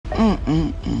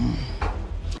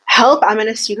Help, I'm in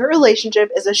a Secret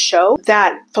Relationship is a show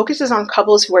that focuses on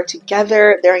couples who are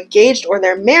together, they're engaged, or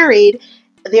they're married.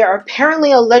 They are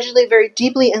apparently allegedly very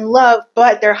deeply in love,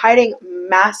 but they're hiding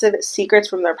massive secrets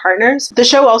from their partners. The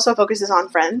show also focuses on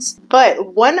friends,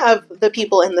 but one of the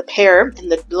people in the pair, in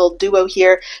the little duo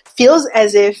here, feels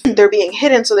as if they're being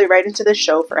hidden, so they write into the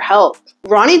show for help.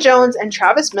 Ronnie Jones and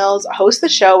Travis Mills host the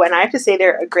show, and I have to say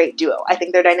they're a great duo. I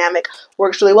think their dynamic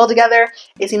works really well together.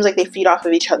 It seems like they feed off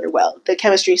of each other well. The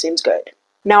chemistry seems good.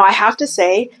 Now, I have to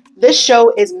say, this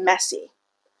show is messy.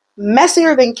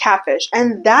 Messier than Catfish,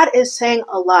 and that is saying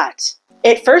a lot.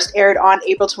 It first aired on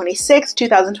April 26,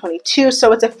 2022,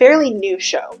 so it's a fairly new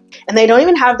show. And they don't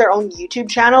even have their own YouTube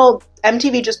channel.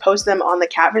 MTV just posts them on the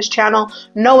Catfish channel,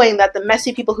 knowing that the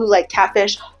messy people who like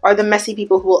Catfish are the messy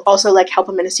people who will also like Help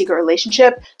 'Em in a Secret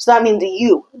Relationship, so that means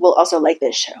you will also like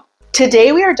this show.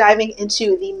 Today we are diving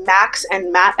into the Max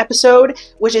and Matt episode,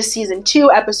 which is season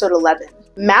 2, episode 11.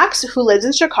 Max, who lives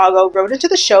in Chicago, wrote into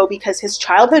the show because his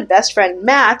childhood best friend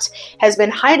Matt has been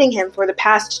hiding him for the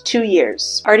past 2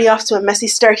 years. Already off to a messy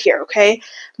start here, okay?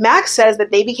 Max says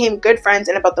that they became good friends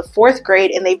in about the 4th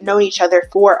grade and they've known each other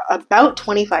for about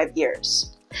 25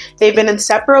 years. They've been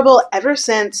inseparable ever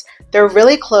since. They're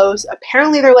really close.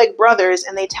 Apparently they're like brothers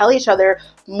and they tell each other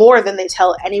more than they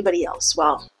tell anybody else.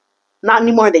 Well, not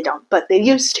anymore they don't, but they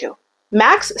used to.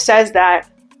 Max says that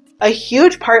a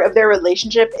huge part of their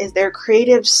relationship is their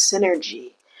creative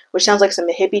synergy, which sounds like some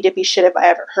hippy-dippy shit if I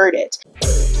ever heard it.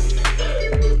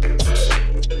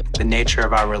 The nature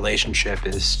of our relationship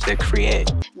is to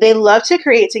create. They love to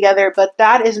create together, but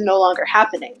that is no longer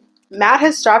happening. Matt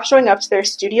has stopped showing up to their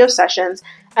studio sessions,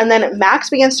 and then Max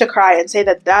begins to cry and say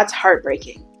that that's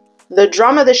heartbreaking. The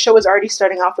drama this show is already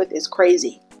starting off with is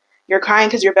crazy. You're crying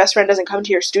because your best friend doesn't come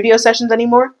to your studio sessions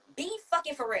anymore? Be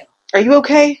fucking for real. Are you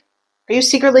okay? Are you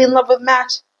secretly in love with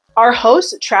Matt? Our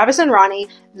hosts, Travis and Ronnie,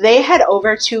 they head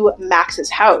over to Max's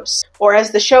house, or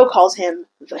as the show calls him,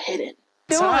 the Hidden.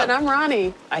 What's up? I'm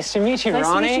Ronnie. Nice to meet you, Nice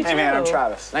to Ronnie. meet you Hey man, I'm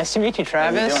Travis. Nice to meet you,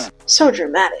 Travis. So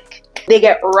dramatic. They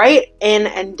get right in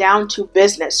and down to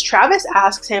business. Travis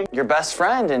asks him, Your best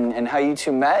friend and how you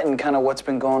two met and kind of what's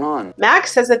been going on.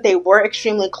 Max says that they were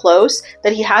extremely close,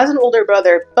 that he has an older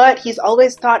brother, but he's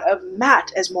always thought of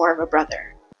Matt as more of a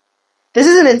brother. This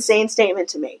is an insane statement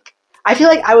to make. I feel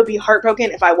like I would be heartbroken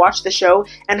if I watched the show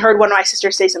and heard one of my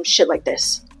sisters say some shit like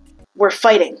this. We're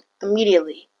fighting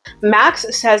immediately. Max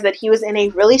says that he was in a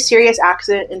really serious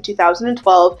accident in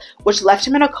 2012, which left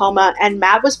him in a coma, and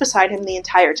Matt was beside him the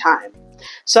entire time.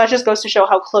 So that just goes to show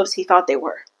how close he thought they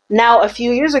were. Now, a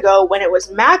few years ago, when it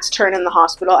was Matt's turn in the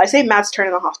hospital, I say Matt's turn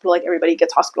in the hospital like everybody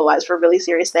gets hospitalized for really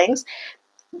serious things.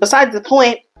 Besides the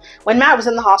point, when Matt was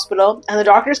in the hospital and the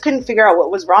doctors couldn't figure out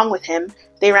what was wrong with him,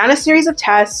 they ran a series of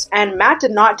tests and Matt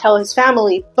did not tell his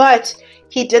family, but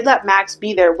he did let Max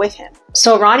be there with him.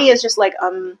 So Ronnie is just like,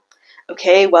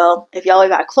 okay, well, if y'all are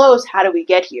that close, how do we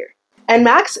get here? And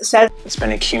Max says It's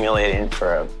been accumulating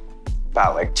for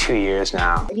about like 2 years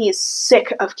now. he is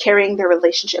sick of carrying their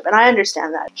relationship, and I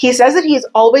understand that. He says that he is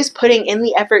always putting in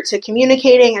the effort to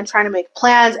communicating and trying to make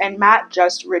plans, and Matt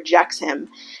just rejects him.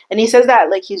 And he says that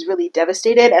like he's really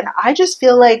devastated, and I just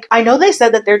feel like, I know they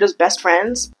said that they're just best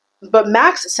friends, but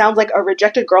Max sounds like a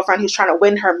rejected girlfriend who's trying to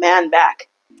win her man back.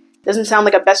 Doesn't sound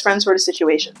like a best friend sort of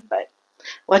situation, but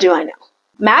what do I know?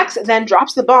 Max then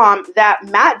drops the bomb that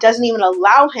Matt doesn't even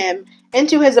allow him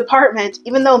into his apartment,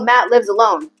 even though Matt lives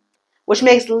alone, which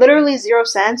makes literally 0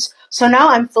 sense. So now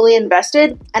I'm fully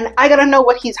invested, and I gotta know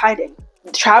what he's hiding.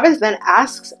 Travis then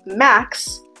asks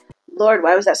Max, Lord,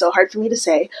 why was that so hard for me to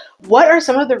say? What are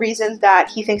some of the reasons that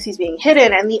he thinks he's being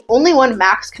hidden? And the only one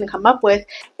Max can come up with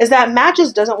is that Matt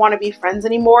just doesn't want to be friends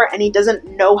anymore, and he doesn't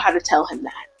know how to tell him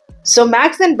that. So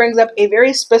Max then brings up a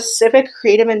very specific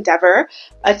creative endeavor,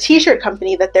 a t-shirt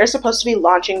company that they're supposed to be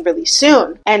launching really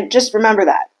soon. And just remember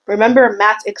that. Remember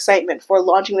Matt's excitement for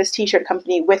launching this t-shirt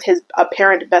company with his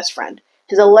apparent best friend,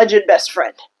 his alleged best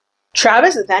friend.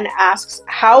 Travis then asks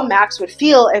how Max would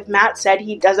feel if Matt said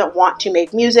he doesn't want to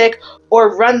make music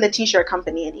or run the t-shirt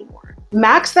company anymore.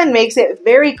 Max then makes it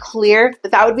very clear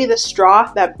that that would be the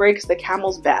straw that breaks the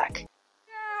camel's back.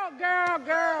 Girl.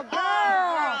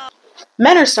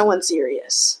 Men are so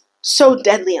unserious. So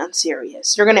deadly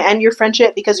unserious. You're going to end your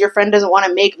friendship because your friend doesn't want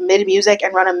to make mid-music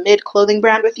and run a mid-clothing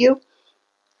brand with you?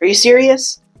 Are you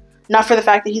serious? Not for the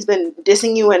fact that he's been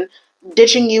dissing you and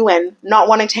ditching you and not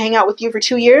wanting to hang out with you for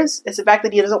 2 years? It's the fact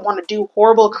that he doesn't want to do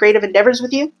horrible creative endeavors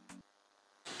with you?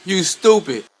 You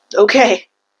stupid. Okay.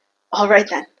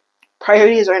 Alright then.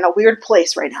 Priorities are in a weird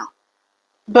place right now.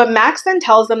 But Max then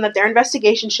tells them that their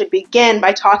investigation should begin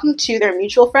by talking to their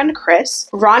mutual friend Chris.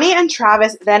 Rahne and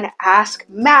Travis then ask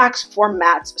Max for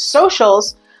Matt's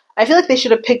socials. I feel like they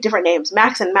should have picked different names.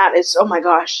 Max and Matt is, oh my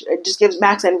gosh, it just gives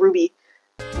Max and Ruby.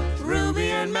 Ruby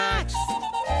and Max.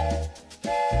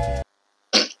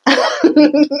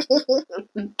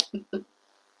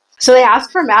 So they ask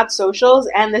for Matt's socials,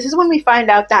 and this is when we find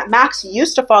out that Max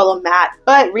used to follow Matt,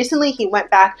 but recently he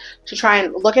went back to try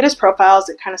and look at his profiles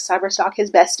and kind of cyberstalk his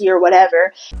bestie or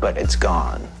whatever. But it's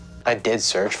gone. I did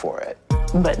search for it.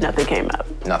 But nothing came up.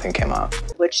 Nothing came up.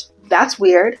 Which, that's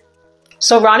weird.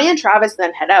 So Rahne and Travis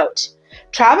then head out.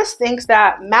 Travis thinks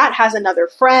that Matt has another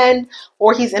friend,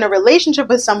 or he's in a relationship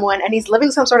with someone, and he's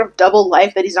living some sort of double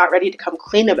life that he's not ready to come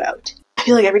clean about. I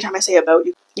feel like every time I say about,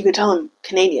 you could tell I'm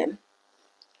Canadian.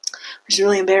 Which is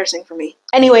really embarrassing for me.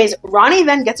 Anyways, Rahne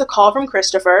then gets a call from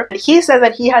Christopher. He says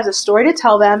that he has a story to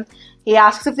tell them. He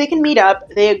asks if they can meet up.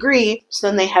 They agree, so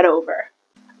then they head over.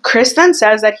 Chris then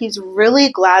says that he's really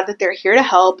glad that they're here to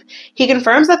help. He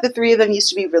confirms that the three of them used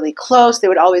to be really close. They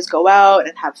would always go out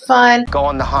and have fun. Go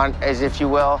on the hunt, as if you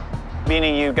will.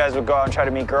 Meaning you guys would go out and try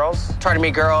to meet girls? Try to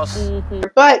meet girls.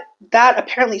 But that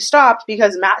apparently stopped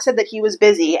because Matt said that he was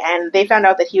busy and they found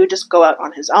out that he would just go out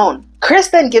on his own. Chris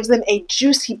then gives them a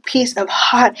juicy piece of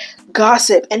hot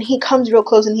gossip, and he comes real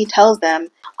close and he tells them,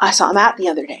 I saw Matt the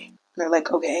other day. And they're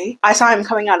like, okay. I saw him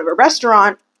coming out of a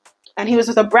restaurant and he was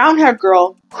with a brown-haired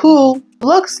girl who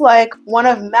looks like one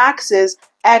of Max's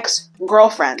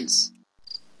ex-girlfriends.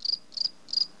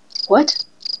 What?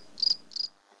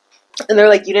 And they're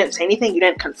like, you didn't say anything? You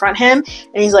didn't confront him?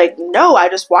 And he's like, no, I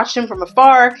just watched him from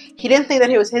afar. He didn't think that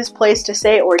it was his place to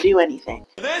say or do anything.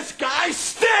 This guy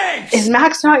stinks! Is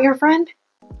Max not your friend?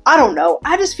 I don't know.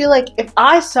 I just feel like if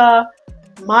I saw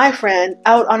my friend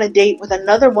out on a date with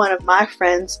another one of my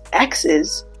friend's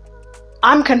exes,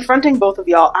 I'm confronting both of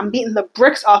y'all. I'm beating the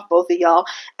bricks off both of y'all.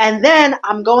 And then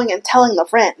I'm going and telling a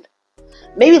friend.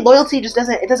 Maybe loyalty just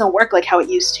doesn't work like how it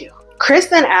used to. Chris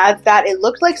then adds that it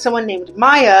looked like someone named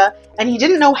Maya, and he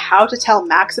didn't know how to tell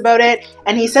Max about it,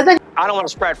 and he said that I don't want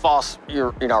to spread false,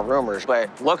 rumors,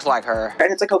 but looks like her.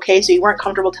 and it's like, okay, so you weren't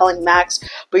comfortable telling Max,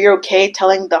 but you're okay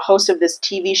telling the host of this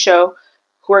TV show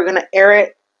who are going to air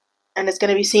it, and it's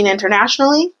going to be seen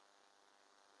internationally?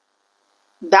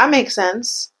 That makes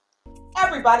sense.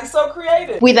 Everybody's so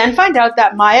creative. We then find out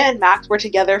that Maya and Max were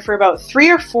together for about 3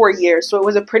 or 4 years, so it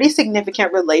was a pretty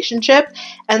significant relationship.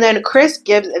 And then Chris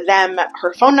gives them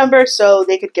her phone number so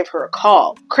they could give her a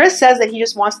call. Chris says that he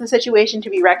just wants the situation to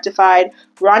be rectified.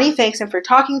 Rahne thanks him for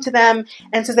talking to them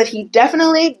and says that he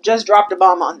definitely just dropped a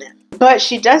bomb on them. But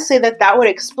she does say that that would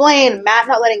explain Matt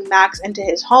not letting Max into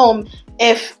his home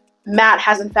if Matt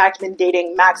has in fact been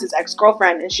dating Max's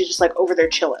ex-girlfriend and she's just like over there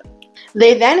chilling.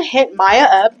 They then hit Maya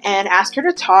up and ask her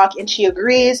to talk, and she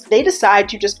agrees. They decide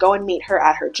to just go and meet her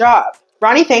at her job.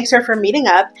 Rahne thanks her for meeting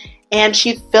up, and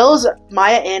she fills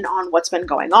Maya in on what's been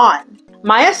going on.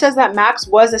 Maya says that Max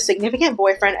was a significant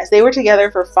boyfriend as they were together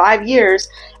for 5 years,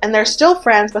 and they're still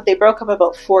friends, but they broke up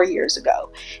about 4 years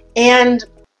ago. And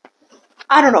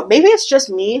I don't know, maybe it's just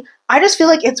me. I just feel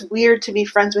like it's weird to be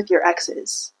friends with your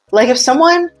exes. Like if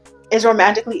someone is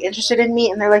romantically interested in me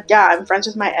and they're like, yeah, I'm friends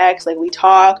with my ex, like we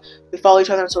talk, we follow each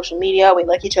other on social media, we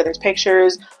like each other's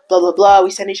pictures, blah blah blah, we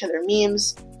send each other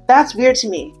memes. That's weird to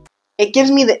me. It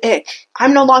gives me the ick.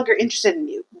 I'm no longer interested in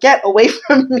you. Get away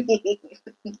from me.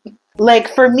 Like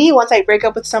for me, once I break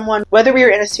up with someone, whether we were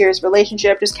in a serious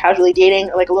relationship, just casually dating,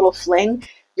 or like a little fling,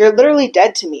 you're literally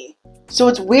dead to me. So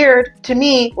it's weird to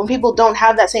me when people don't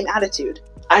have that same attitude.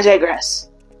 I digress.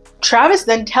 Travis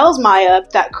then tells Maya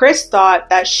that Chris thought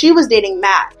that she was dating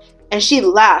Matt, and she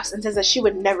laughs and says that she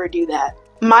would never do that.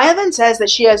 Maya then says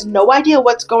that she has no idea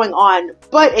what's going on,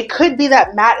 but it could be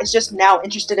that Matt is just now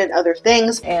interested in other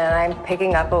things. And I'm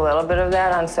picking up a little bit of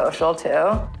that on social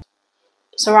too.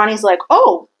 So Ronnie's like,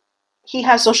 oh, he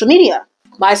has social media.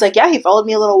 Maya's like, yeah, he followed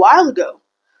me a little while ago.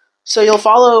 So you'll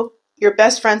follow your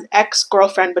best friend's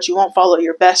ex-girlfriend, but you won't follow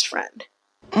your best friend.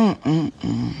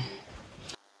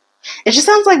 It just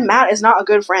sounds like Matt is not a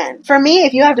good friend. For me,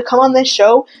 if you have to come on this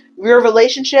show, your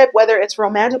relationship, whether it's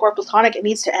romantic or platonic, it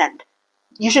needs to end.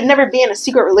 You should never be in a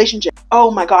secret relationship.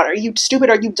 Oh my god, are you stupid?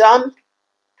 Are you dumb?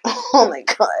 Oh my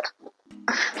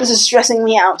god. This is stressing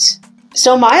me out.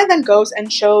 So Maya then goes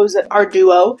and shows our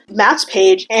duo Matt's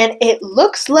page, and it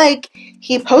looks like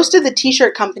he posted the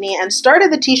t-shirt company and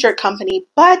started the t-shirt company,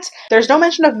 but there's no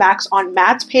mention of Max on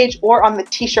Matt's page or on the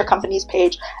t-shirt company's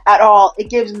page at all. It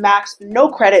gives Max no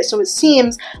credit, so it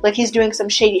seems like he's doing some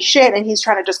shady shit and he's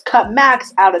trying to just cut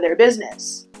Max out of their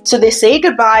business. So they say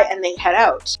goodbye and they head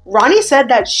out. Rahne said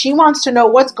that she wants to know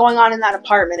what's going on in that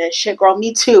apartment, and shit girl,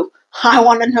 me too. I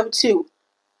want to know too.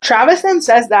 Travis then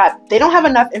says that they don't have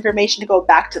enough information to go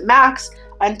back to Max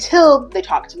until they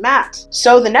talk to Matt.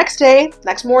 So the next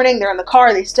morning, they're in the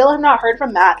car. They still have not heard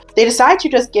from Matt. They decide to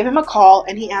just give him a call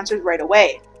and he answers right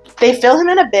away. They fill him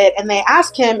in a bit and they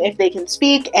ask him if they can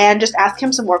speak and just ask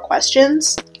him some more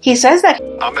questions. He says that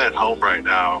I'm at home right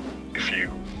now. If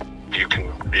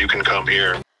you can come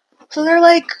here. So they're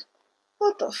like,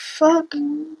 what the fuck?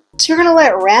 So you're gonna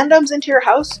let randoms into your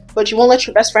house, but you won't let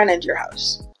your best friend into your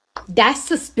house? That's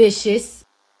suspicious.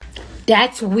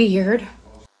 That's weird.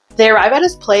 They arrive at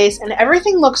his place and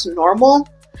everything looks normal,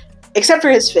 except for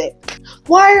his fit.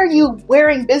 Why are you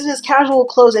wearing business casual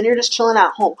clothes and you're just chilling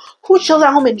at home? Who chills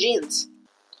at home in jeans?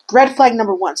 Red flag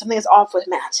number one, something is off with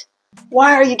Matt.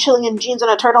 Why are you chilling in jeans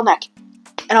and a turtleneck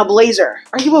and a blazer?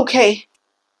 Are you okay?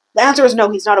 The answer is no,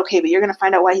 he's not okay, but you're going to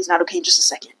find out why he's not okay in just a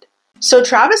second. So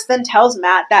Travis then tells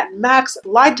Matt that Max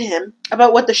lied to him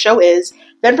about what the show is,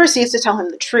 then proceeds to tell him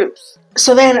the truth.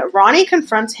 So then Rahne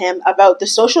confronts him about the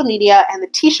social media and the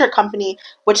t-shirt company,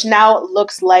 which now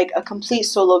looks like a complete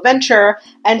solo venture.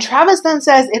 And Travis then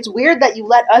says, it's weird that you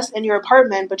let us in your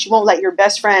apartment, but you won't let your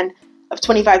best friend of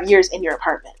 25 years in your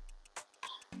apartment.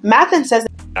 Matt then says,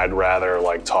 I'd rather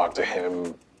talk to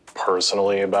him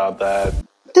personally about that.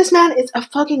 this man is a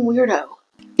fucking weirdo.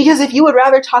 Because if you would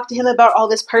rather talk to him about all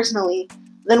this personally,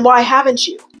 then why haven't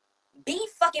you? Be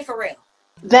fucking for real.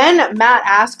 Then Matt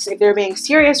asks if they're being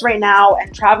serious right now,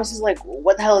 and Travis is like,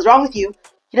 what the hell is wrong with you?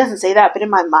 He doesn't say that, but in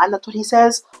my mind, that's what he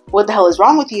says. What the hell is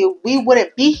wrong with you? We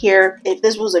wouldn't be here if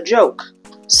this was a joke.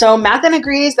 So Matt then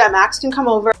agrees that Max can come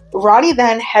over. Rahne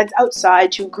then heads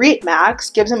outside to greet Max,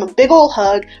 gives him a big old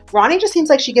hug. Rahne just seems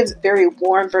like she gives very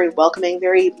warm, very welcoming,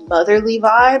 very motherly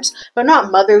vibes, but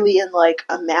not motherly in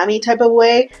a mammy type of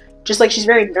way. Just she's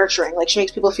very nurturing. She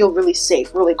makes people feel really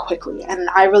safe really quickly, and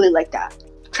I really like that.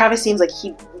 Travis seems like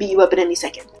he'd beat you up at any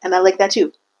second, and I like that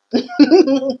too.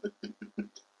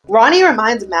 Rahne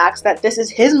reminds Max that this is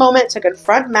his moment to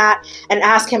confront Matt and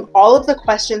ask him all of the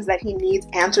questions that he needs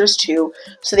answers to,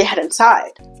 so they head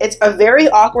inside. It's a very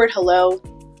awkward hello.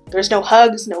 There's no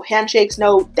hugs, no handshakes,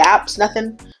 no daps,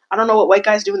 nothing. I don't know what white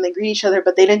guys do when they greet each other,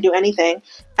 but they didn't do anything.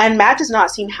 And Matt does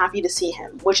not seem happy to see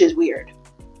him, which is weird.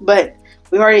 But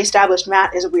we've already established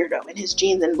Matt is a weirdo in his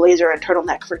jeans and blazer and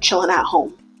turtleneck for chilling at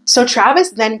home. So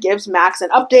Travis then gives Max an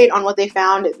update on what they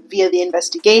found via the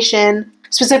investigation,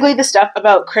 specifically the stuff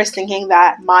about Chris thinking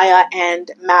that Maya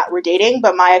and Matt were dating,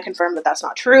 but Maya confirmed that that's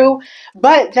not true.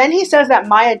 But then he says that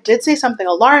Maya did say something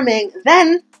alarming.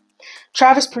 Then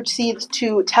Travis proceeds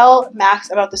to tell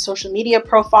Max about the social media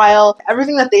profile,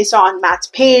 everything that they saw on Matt's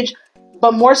page,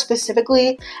 but more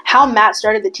specifically, how Matt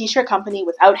started the t-shirt company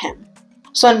without him.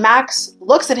 So then Max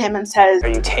looks at him and says, Are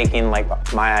you taking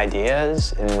my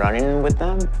ideas and running with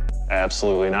them?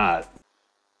 Absolutely not.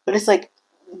 but it's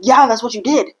yeah, that's what you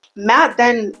did. Matt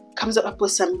then comes up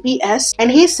with some BS, and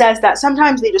he says that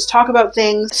sometimes they just talk about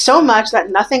things so much that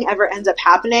nothing ever ends up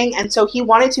happening, and so he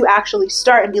wanted to actually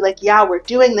start and be like, yeah, we're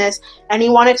doing this, and he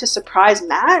wanted to surprise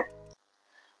Matt,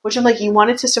 which I'm you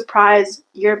wanted to surprise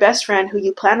your best friend who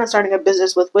you planned on starting a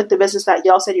business with the business that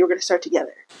y'all said you were going to start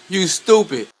together. You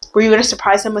stupid. Were you going to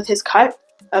surprise him with his cut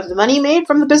of the money made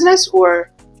from the business,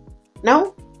 or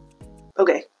no?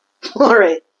 Okay. All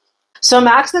right. So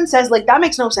Max then says, that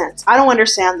makes no sense. I don't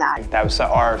understand that. That was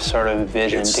our sort of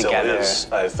vision together.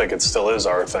 I think it still is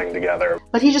our thing together.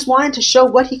 But he just wanted to show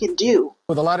what he can do.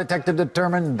 With a lie detector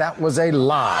determined that was a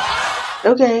lie.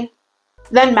 Okay.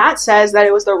 Then Matt says that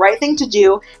it was the right thing to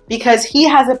do because he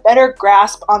has a better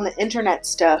grasp on the internet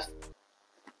stuff.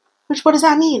 Which, what does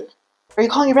that mean? Are you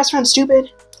calling your best friend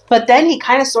stupid? But then he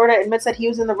kind of sort of admits that he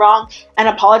was in the wrong and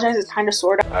apologizes kind of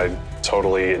sort of. I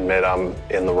totally admit I'm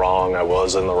in the wrong. I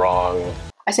was in the wrong.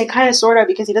 I say kind of sort of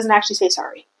because he doesn't actually say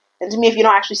sorry. And to me, if you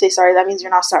don't actually say sorry, that means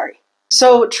you're not sorry.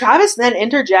 So Travis then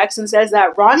interjects and says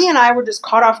that Rahne and I were just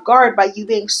caught off guard by you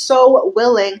being so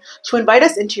willing to invite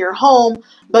us into your home,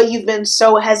 but you've been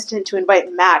so hesitant to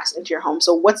invite Max into your home.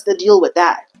 So what's the deal with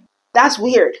that? That's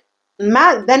weird.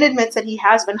 Matt then admits that he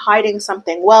has been hiding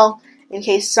something, in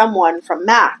case someone from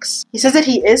Max. He says that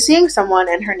he is seeing someone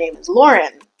and her name is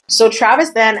Lauren. So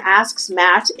Travis then asks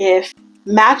Matt if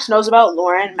Max knows about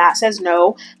Lauren. Matt says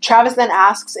no. Travis then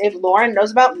asks if Lauren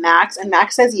knows about Max, and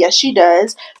Max says yes, she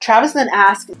does. Travis then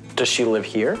asks, Does she live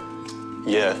here?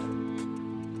 Yeah.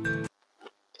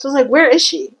 so it's where is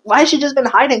she? Why has she just been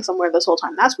hiding somewhere this whole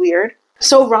time? That's weird.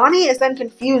 So Rahne is then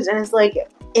confused and is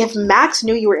if Max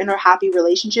knew you were in a happy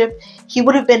relationship, he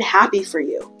would have been happy for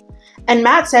you. And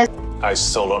Matt says, I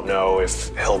still don't know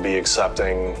if he'll be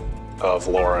accepting of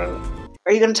Lauren.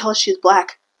 are you going to tell us she's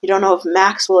black? You don't know if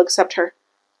Max will accept her.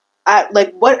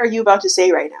 What are you about to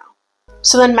say right now?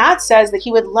 So then Matt says that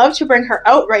he would love to bring her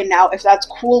out right now if that's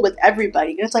cool with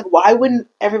everybody. And it's like, why wouldn't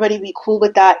everybody be cool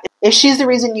with that? If she's the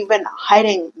reason you've been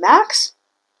hiding Max,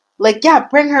 like, yeah,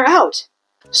 bring her out.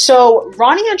 So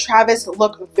Rahne and Travis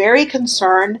look very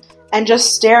concerned and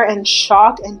just stare in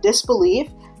shock and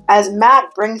disbelief as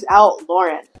Matt brings out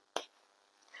Lauren.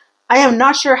 I am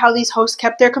not sure how these hosts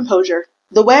kept their composure.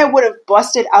 The way I would have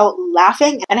busted out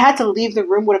laughing and had to leave the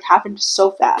room would have happened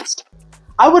so fast.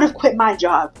 I would have quit my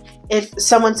job if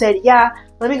someone said, yeah,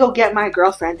 let me go get my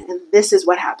girlfriend and this is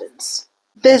what happens.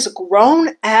 This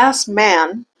grown-ass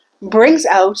man brings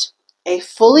out a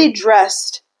fully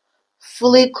dressed,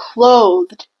 fully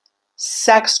clothed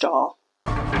sex doll.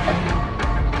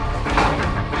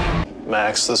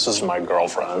 Max, this is my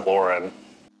girlfriend, Lauren.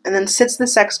 And then sits the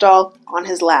sex doll on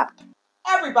his lap.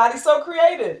 Everybody's so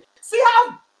creative. See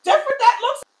how different that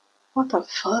looks? What the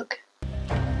fuck?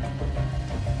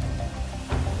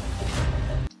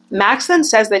 Max then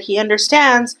says that he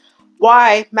understands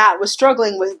why Matt was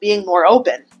struggling with being more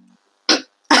open.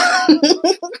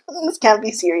 This can't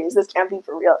be serious. This can't be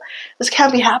for real. This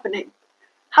can't be happening.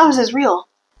 How is this real?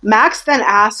 Max then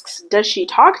asks, does she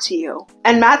talk to you?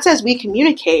 And Matt says, we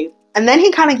communicate. And then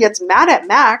he kind of gets mad at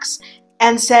Max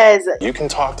and says, you can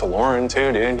talk to Lauren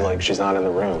too, dude. Like, she's not in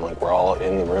the room. Like, we're all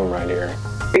in the room right here.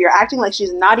 You're acting like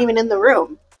she's not even in the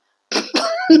room.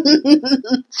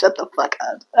 Shut the fuck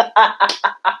up.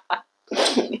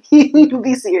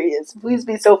 Be serious. Please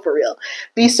be so for real.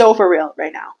 Be so for real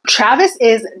right now. Travis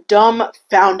is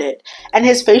dumbfounded and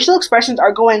his facial expressions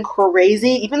are going crazy.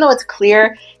 Even though it's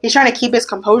clear he's trying to keep his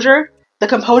composure, the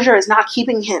composure is not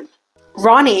keeping him.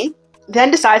 Rahne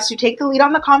then decides to take the lead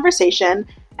on the conversation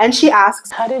and she asks,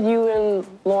 How did you and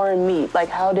Lauren meet? Like,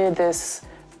 how did this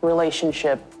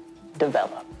relationship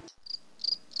develop?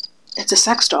 It's a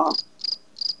sex doll.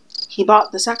 He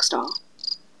bought the sex doll.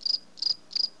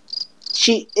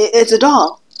 It's a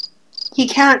doll. He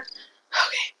can't.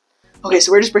 Okay,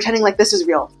 so we're just pretending like this is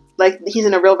real. Like he's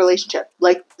in a real relationship.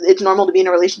 Like it's normal to be in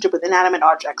a relationship with inanimate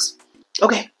objects.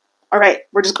 Okay, all right,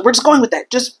 we're just going with that.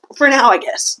 Just for now, I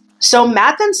guess. So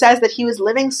Matt then says that he was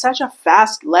living such a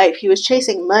fast life. He was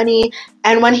chasing money,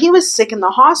 and when he was sick in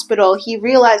the hospital, he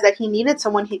realized that he needed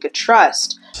someone he could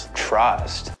trust.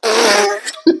 Trust?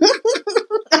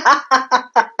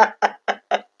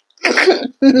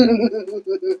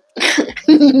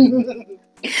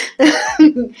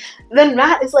 Then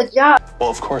Matt is like, yeah. Well,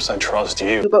 of course I trust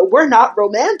you. But we're not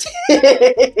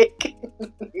romantic.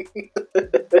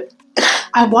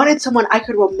 I wanted someone I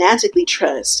could romantically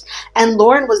trust. And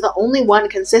Lauren was the only one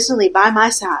consistently by my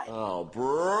side. Oh,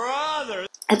 brother.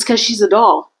 It's because she's a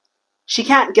doll. She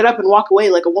can't get up and walk away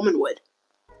like a woman would.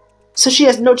 So she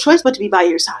has no choice but to be by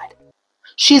your side.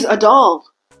 She's a doll.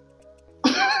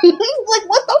 Like,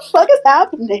 what the fuck is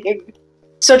happening?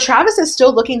 So Travis is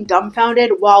still looking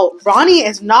dumbfounded while Rahne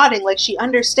is nodding like she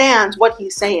understands what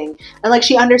he's saying and like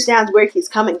she understands where he's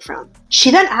coming from.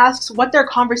 She then asks what their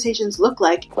conversations look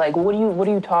like. Like, what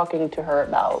are you talking to her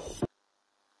about?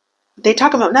 They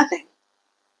talk about nothing.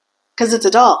 Because it's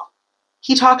a doll.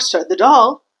 He talks to the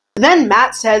doll. Then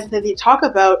Matt says that they talk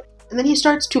about, and then he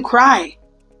starts to cry.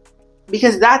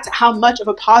 Because that's how much of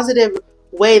a positive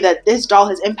way that this doll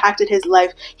has impacted his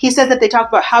life. He said that they talk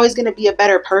about how he's going to be a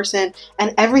better person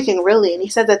and everything really. And he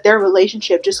said that their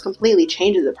relationship just completely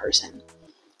changes a person.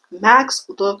 Max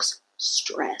looks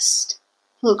stressed.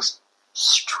 He looks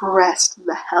stressed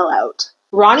the hell out.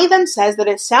 Rahne then says that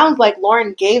it sounds like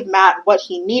Lauren gave Matt what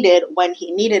he needed when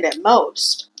he needed it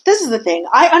most. This is the thing.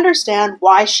 I understand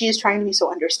why she's trying to be so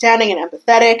understanding and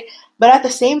empathetic, but at the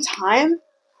same time,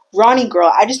 Rahne girl,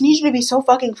 I just need you to be so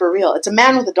fucking for real. It's a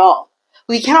man with a doll.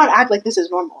 We cannot act like this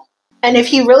is normal. And if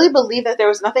he really believed that there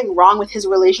was nothing wrong with his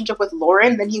relationship with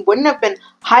Lauren, then he wouldn't have been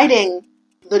hiding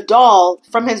the doll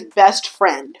from his best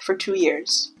friend for 2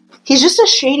 years. He's just a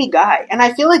shady guy, and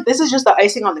I feel like this is just the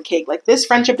icing on the cake. Like, this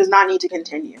friendship does not need to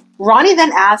continue. Rahne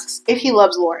then asks if he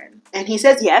loves Lauren, and he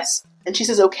says yes. And she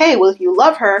says, okay, well, if you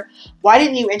love her, why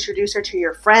didn't you introduce her to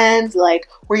your friends? Like,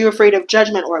 were you afraid of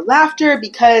judgment or laughter?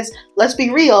 Because, let's be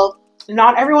real,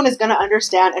 not everyone is going to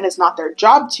understand, and it's not their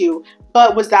job to.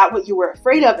 But was that what you were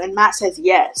afraid of? And Matt says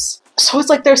yes. So it's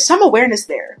like there's some awareness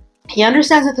there. He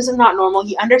understands that this is not normal.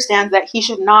 He understands that he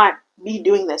should not be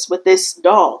doing this with this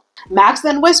doll. Max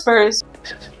then whispers,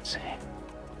 "This is insane.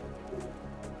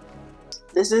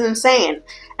 This is insane."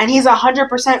 And he's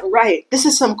 100% right. This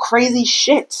is some crazy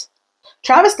shit.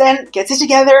 Travis then gets it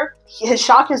together. His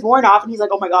shock is worn off and he's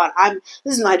like, oh my god,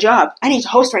 this is my job. I need to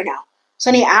host right now. So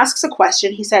then he asks a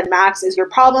question. He said, Max, is your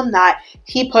problem that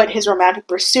he put his romantic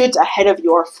pursuits ahead of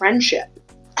your friendship?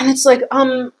 And it's like,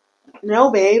 no,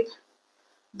 babe.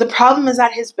 The problem is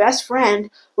that his best friend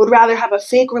would rather have a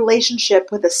fake relationship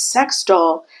with a sex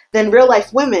doll than real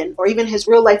life women, or even his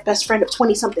real life best friend of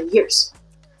 20-something years.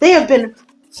 They have been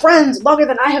friends longer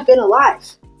than I have been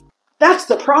alive. That's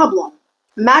the problem.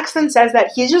 Max then says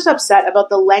that he's just upset about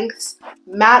the lengths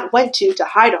Matt went to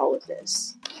hide all of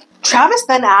this. Travis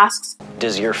then asks,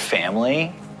 Does your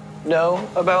family know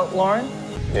about Lauren?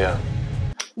 Yeah.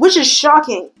 which is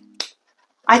shocking.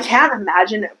 I can't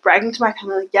imagine bragging to my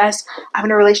family like, yes, I'm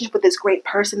in a relationship with this great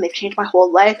person. They've changed my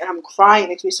whole life, and I'm crying. It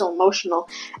makes me so emotional.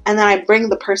 And then I bring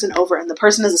the person over, and the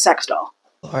person is a sex doll.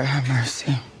 Lord have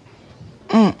mercy.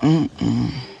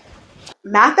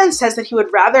 Matt then says that he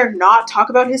would rather not talk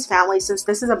about his family since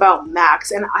this is about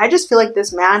Max, and I just feel like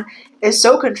this man is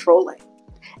so controlling.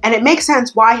 And it makes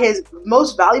sense why his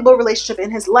most valuable relationship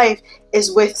in his life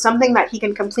is with something that he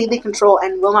can completely control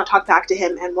and will not talk back to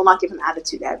him and will not give him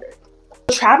attitude ever.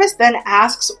 Travis then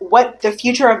asks what the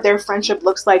future of their friendship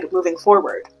looks like moving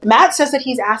forward. Matt says that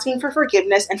he's asking for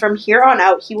forgiveness, and from here on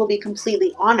out, he will be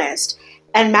completely honest.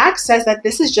 And Max says that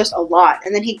this is just a lot,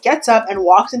 and then he gets up and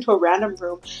walks into a random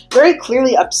room, very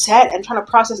clearly upset and trying to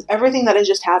process everything that has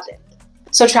just happened.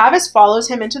 So Travis follows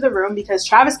him into the room because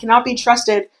Travis cannot be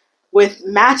trusted with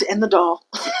Matt and the doll.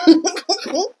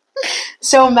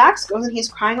 So Max goes and he's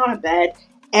crying on a bed,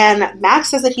 and Max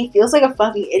says that he feels like a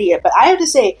fucking idiot, but I have to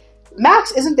say,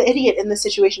 Max isn't the idiot in this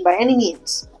situation by any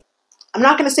means. I'm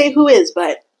not going to say who is,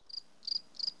 but...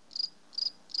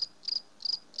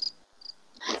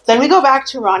 Then we go back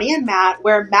to Rahne and Matt,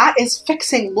 where Matt is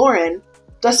fixing Lauren,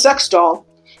 the sex doll.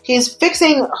 He's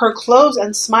fixing her clothes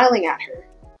and smiling at her.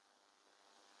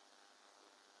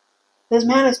 This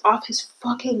man is off his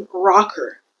fucking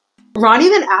rocker. Rahne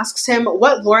then asks him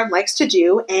what Lauren likes to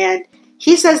do, and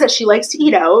he says that she likes to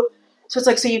eat out. So it's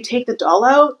like, so you take the doll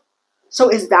out? So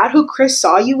is that who Chris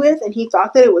saw you with and he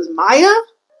thought that it was Maya?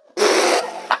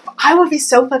 I would be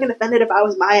so fucking offended if I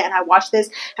was Maya and I watched this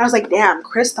and I was like, damn,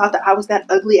 Chris thought that I was that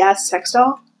ugly ass sex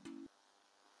doll?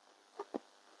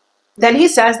 Then he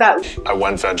says that I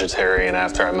went vegetarian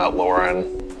after I met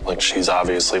Lauren. Like, she's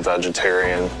obviously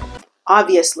vegetarian.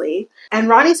 Obviously. And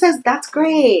Rahne says, that's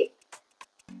great.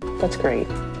 That's great.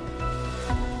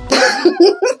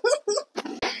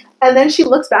 And then she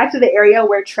looks back to the area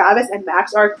where Travis and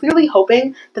Max are, clearly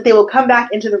hoping that they will come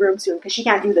back into the room soon because she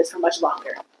can't do this for much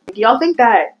longer. Do y'all think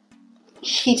that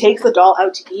he takes the doll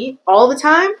out to eat all the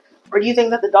time? Or do you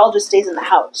think that the doll just stays in the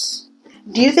house?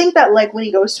 Do you think that, like, when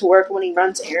he goes to work, when he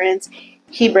runs errands,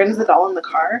 he brings the doll in the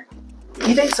car? Do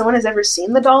you think someone has ever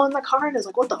seen the doll in the car and is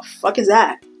like, what the fuck is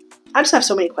that? I just have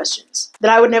so many questions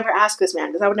that I would never ask this man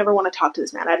because I would never want to talk to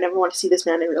this man. I'd never want to see this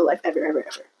man in real life, ever, ever,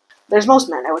 ever. There's most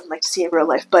men I wouldn't like to see in real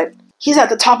life, but he's at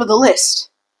the top of the list.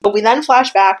 But we then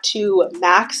flash back to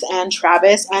Max and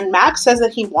Travis, and Max says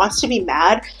that he wants to be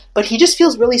mad, but he just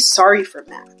feels really sorry for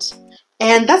Matt.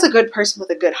 And that's a good person with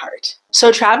a good heart.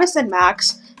 So Travis and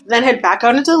Max then head back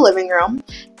out into the living room,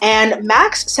 and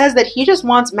Max says that he just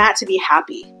wants Matt to be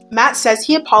happy. Matt says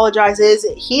he apologizes,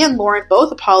 he and Lauren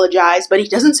both apologize, but he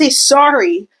doesn't say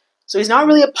sorry, so he's not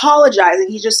really apologizing,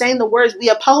 he's just saying the words, we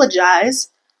apologize.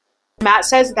 Matt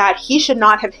says that he should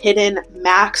not have hidden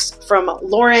Max from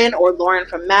Lauren or Lauren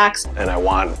from Max. And I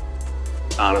want,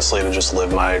 honestly, to just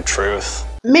live my truth.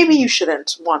 Maybe you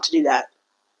shouldn't want to do that.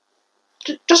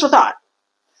 Just a thought.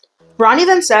 Rahne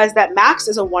then says that Max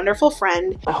is a wonderful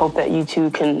friend. I hope that you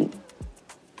two can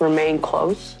remain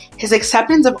close. His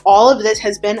acceptance of all of this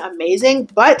has been amazing,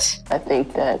 but I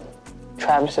think that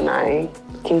Travis and I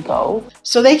can go.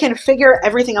 So they can figure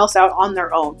everything else out on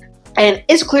their own. And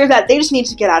it's clear that they just need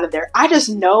to get out of there. I just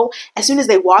know as soon as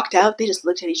they walked out, they just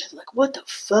looked at each other like, what the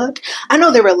fuck? I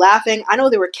know they were laughing. I know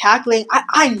they were cackling.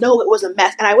 I know it was a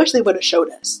mess. And I wish they would have showed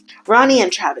us. Rahne and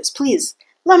Travis, please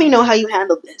let me know how you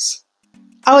handled this.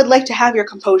 I would like to have your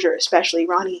composure, especially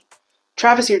Rahne.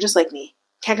 Travis, you're just like me.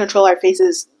 Can't control our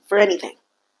faces for anything.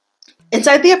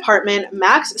 Inside the apartment,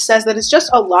 Max says that it's just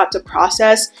a lot to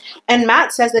process. And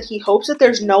Matt says that he hopes that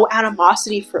there's no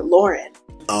animosity for Lauren.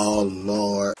 Oh,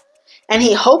 Lord. And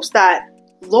he hopes that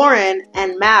Lauren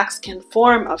and Max can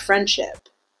form a friendship.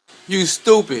 You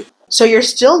stupid. So you're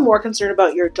still more concerned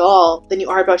about your doll than you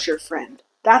are about your friend.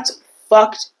 That's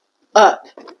fucked up.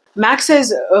 Max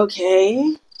says,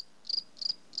 okay.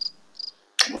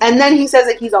 And then he says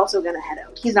that he's also going to head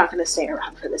out. He's not going to stay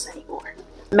around for this anymore.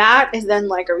 Matt is then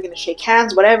like, are we going to shake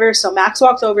hands? Whatever. So Max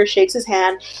walks over, shakes his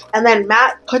hand. And then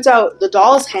Matt puts out the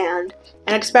doll's hand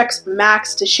and expects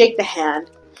Max to shake the hand.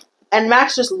 And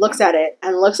Max just looks at it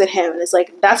and looks at him and is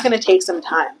like, that's going to take some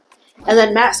time. And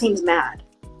then Matt seems mad.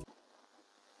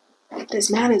 This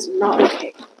man is not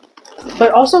okay.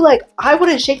 But also, like, I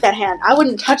wouldn't shake that hand. I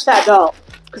wouldn't touch that doll.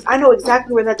 because I know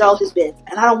exactly where that doll has been,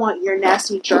 and I don't want your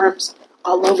nasty germs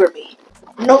all over me.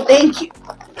 No, thank you.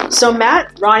 So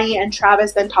Matt, Rahne, and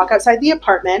Travis then talk outside the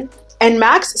apartment, and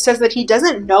Max says that he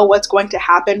doesn't know what's going to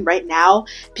happen right now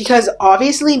because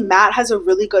obviously Matt has a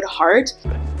really good heart.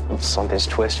 Something's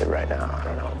twisted right now. I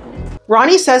don't know.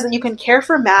 Rahne says that you can care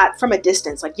for Matt from a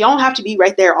distance. Like, you don't have to be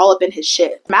right there all up in his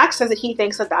shit. Max says that he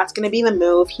thinks that that's going to be the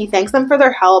move. He thanks them for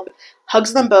their help,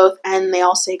 hugs them both, and they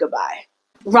all say goodbye.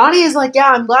 Rahne is like, yeah,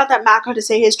 I'm glad that Matt got to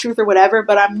say his truth or whatever,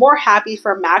 but I'm more happy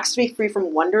for Max to be free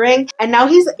from wondering, and now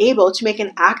he's able to make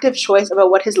an active choice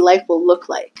about what his life will look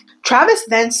like. Travis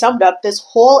then summed up this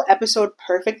whole episode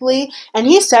perfectly, and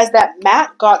he says that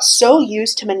Matt got so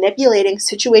used to manipulating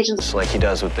situations Just like he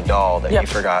does with the doll that he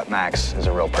forgot Max is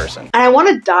a real person. And I want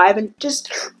to dive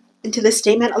into this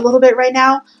statement a little bit right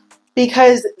now,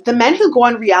 because the men who go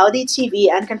on reality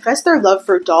TV and confess their love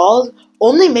for dolls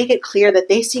only make it clear that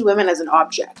they see women as an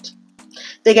object.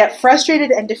 They get frustrated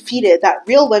and defeated that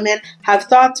real women have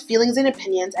thoughts, feelings, and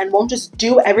opinions and won't just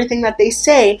do everything that they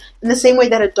say in the same way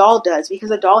that a doll does,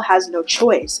 because a doll has no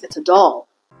choice. It's a doll.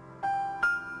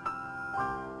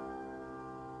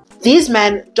 These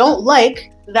men don't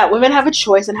like that women have a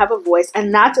choice and have a voice,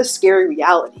 and that's a scary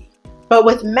reality. But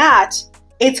with Matt,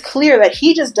 it's clear that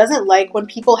he just doesn't like when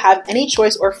people have any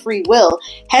choice or free will,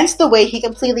 hence the way he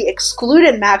completely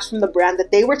excluded Max from the brand that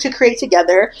they were to create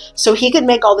together so he could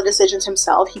make all the decisions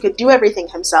himself, he could do everything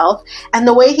himself, and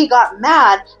the way he got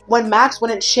mad when Max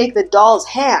wouldn't shake the doll's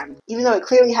hand, even though it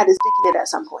clearly had his dick in it at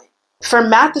some point. For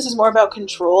Matt, this is more about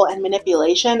control and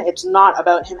manipulation. It's not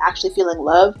about him actually feeling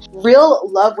love. Real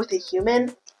love with a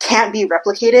human can't be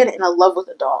replicated in a love with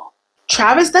a doll.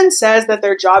 Travis then says that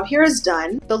their job here is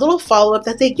done. The little follow-up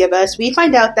that they give us, we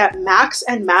find out that Max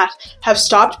and Matt have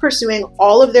stopped pursuing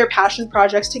all of their passion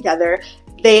projects together.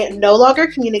 They no longer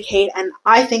communicate, and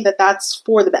I think that that's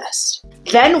for the best.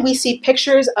 Then we see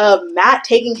pictures of Matt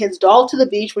taking his doll to the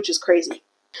beach, which is crazy.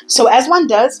 So as one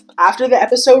does, after the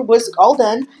episode was all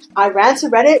done, I ran to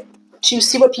Reddit to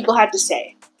see what people had to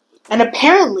say. And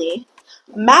apparently,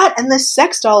 Matt and this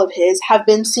sex doll of his have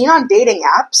been seen on dating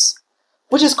apps,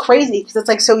 which is crazy, because it's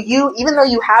like, so you, even though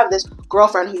you have this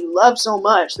girlfriend who you love so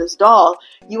much, this doll,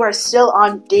 you are still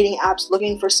on dating apps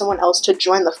looking for someone else to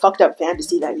join the fucked up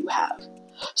fantasy that you have.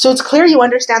 So it's clear you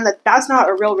understand that that's not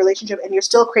a real relationship and you're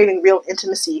still craving real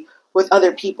intimacy with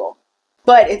other people.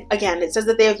 But it says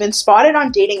that they have been spotted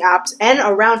on dating apps and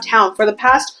around town for the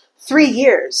past 3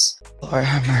 years. Lord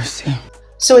have mercy.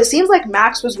 So it seems like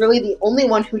Max was really the only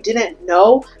one who didn't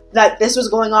know that this was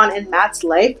going on in Matt's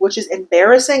life, which is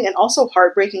embarrassing and also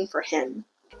heartbreaking for him.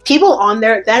 People on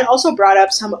there then also brought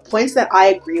up some points that I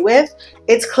agree with.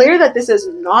 It's clear that this is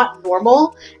not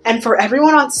normal, and for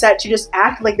everyone on set to just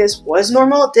act like this was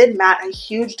normal did Matt a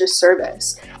huge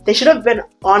disservice. They should have been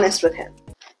honest with him,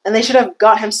 and they should have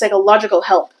got him psychological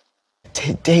help.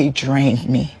 They drained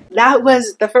me. That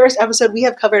was the first episode we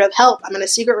have covered of Help, I'm in a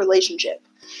Secret Relationship.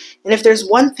 And if there's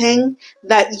one thing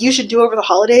that you should do over the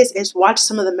holidays is watch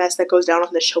some of the mess that goes down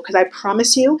on the show, because I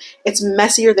promise you, it's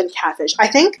messier than Catfish. I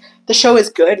think the show is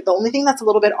good. The only thing that's a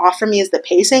little bit off for me is the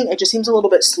pacing. It just seems a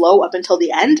little bit slow up until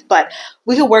the end, but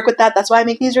we can work with that. That's why I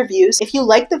make these reviews. If you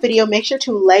like the video, make sure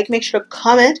to like, make sure to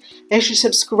comment, make sure to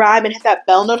subscribe, and hit that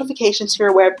bell notification so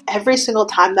you're aware of every single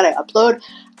time that I upload.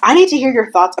 I need to hear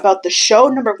your thoughts about the show,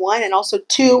 number 1, and also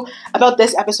 2, about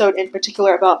this episode in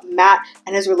particular, about Matt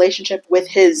and his relationship with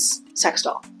his sex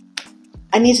doll.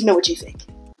 I need to know what you think.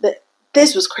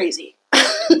 This was crazy.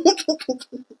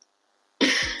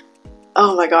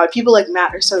 Oh my god, people like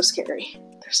Matt are so scary.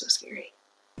 They're so scary.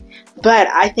 But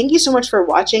I thank you so much for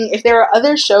watching. If there are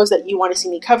other shows that you want to see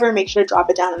me cover, make sure to drop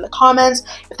it down in the comments.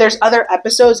 If there's other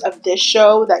episodes of this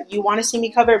show that you want to see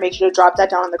me cover, make sure to drop that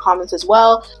down in the comments as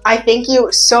well. I thank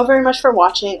you so very much for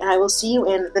watching, and I will see you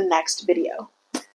in the next video.